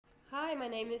Hi, my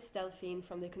name is Delphine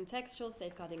from the Contextual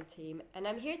Safeguarding team, and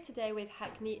I'm here today with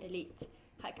Hackney Elite.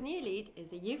 Hackney Elite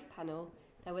is a youth panel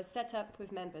that was set up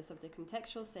with members of the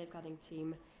Contextual Safeguarding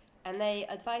team, and they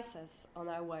advise us on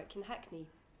our work in Hackney.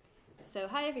 So,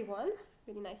 hi everyone,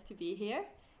 really nice to be here.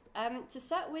 To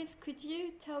start with, could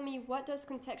you tell me what does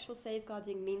contextual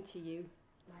safeguarding mean to you?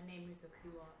 My name is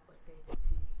Akua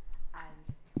Osetiti,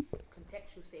 and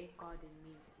contextual safeguarding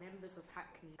means members of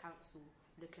Hackney Council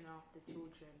looking after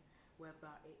children,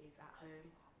 whether it is at home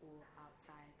or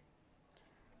outside.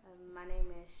 My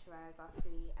name is Shreya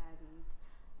Guthrie,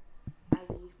 and as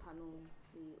a youth panel,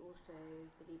 we also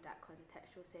believe that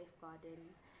contextual safeguarding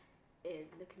is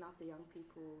looking after young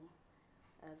people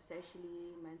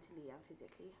socially, mentally and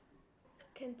physically.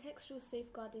 Contextual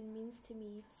safeguarding means to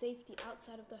me safety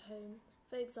outside of the home.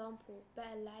 For example,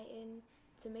 better lighting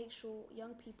to make sure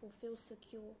young people feel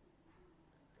secure.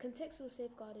 Contextual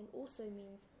safeguarding also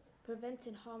means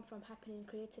preventing harm from happening,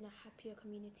 creating a happier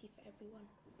community for everyone.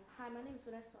 Hi, my name is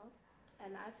Vanessa,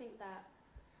 and I think that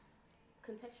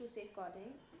contextual safeguarding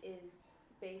is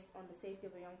based on the safety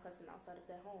of a young person outside of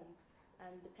their home.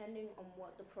 And depending on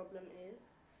what the problem is,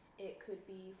 it could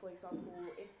be, for example,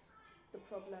 if the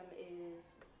problem is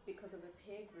because of a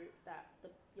peer group that the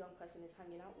young person is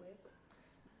hanging out with,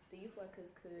 the youth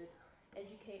workers could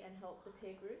educate and help the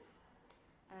peer group.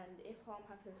 And if harm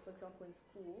happens, for example, in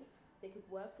school, they could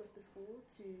work with the school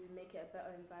to make it a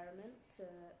better environment to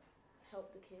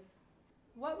help the kids.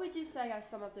 What would you say are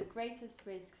some of the greatest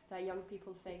risks that young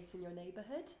people face in your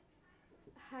neighbourhood?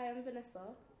 Hi, I'm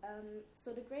Vanessa.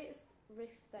 So the greatest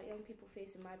risks that young people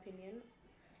face, in my opinion,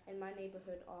 in my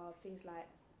neighbourhood are things like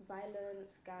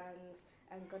violence, gangs,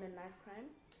 and gun and knife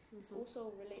crime. This also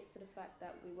relates to the fact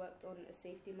that we worked on a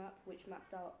safety map which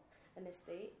mapped out an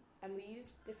estate, and we used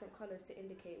different colours to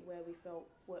indicate where we felt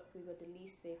what we were the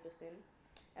least safest in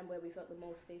and where we felt the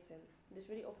most safe in. This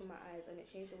really opened my eyes and it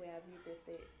changed the way I viewed the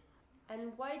estate.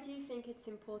 And why do you think it's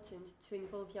important to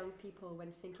involve young people when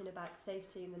thinking about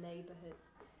safety in the neighbourhood?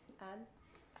 Anne?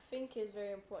 I think it's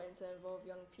very important to involve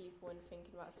young people in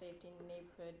thinking about safety in the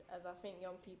neighbourhood, as I think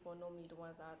young people are normally the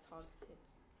ones that are targeted.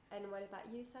 And what about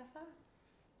you, Safa?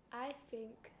 I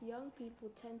think young people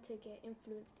tend to get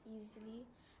influenced easily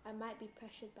and might be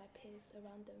pressured by peers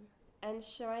around them. And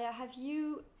Shreya, have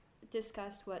you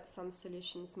discussed what some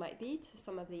solutions might be to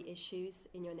some of the issues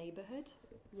in your neighbourhood?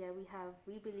 Yeah, we have.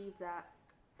 We believe that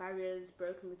barriers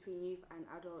broken between youth and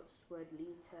adults would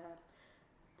lead to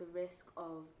the risk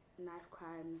of knife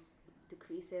crimes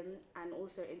decreasing, and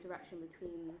also interaction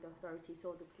between the authorities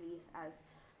or the police, as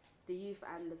the youth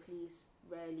and the police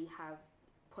rarely have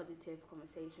positive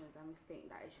conversations, and we think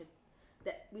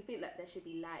that there should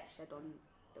be light shed on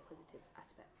the positive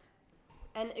aspect.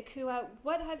 And Akua,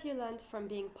 what have you learned from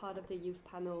being part of the youth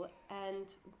panel, and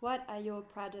what are your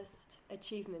proudest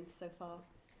achievements so far?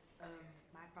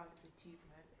 My proudest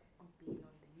achievement of being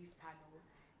on the youth panel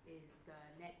is the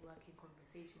networking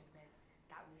conversation event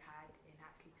that we had in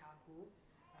Hackney Town Hall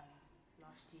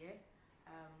last year.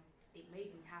 It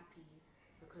made me happy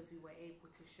because we were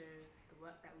able to show the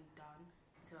work that we've done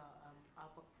to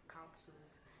other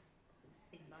councils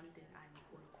in London and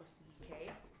all across the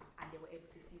UK, and they were able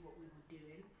to see what we were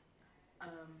doing.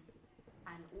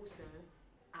 And also,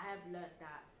 I have learnt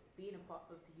that being a part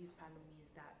of the youth panel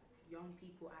means that young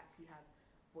people actually have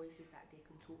voices that they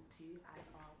can talk to, and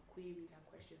our queries and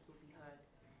questions will be heard.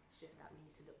 It's just that we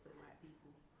need to look for the right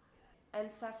people. And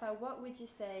Safa, what would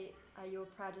you say are your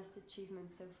proudest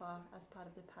achievements so far as part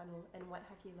of the panel, and what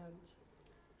have you learned?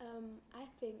 I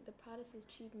think the proudest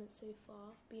achievement so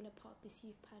far, being a part of this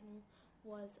youth panel,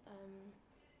 was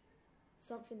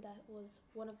something that was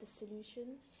one of the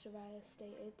solutions Shreya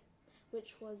stated,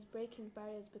 which was breaking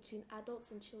barriers between adults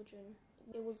and children.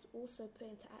 It was also put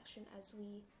into action as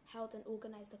we held and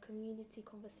organised a community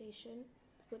conversation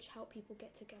which helped people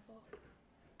get together.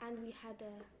 And we had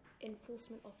an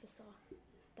enforcement officer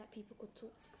that people could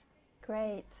talk to.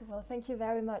 Great. Well, thank you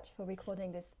very much for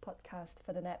recording this podcast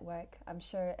for the network. I'm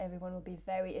sure everyone will be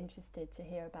very interested to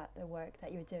hear about the work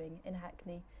that you're doing in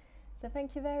Hackney. So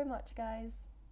thank you very much, guys.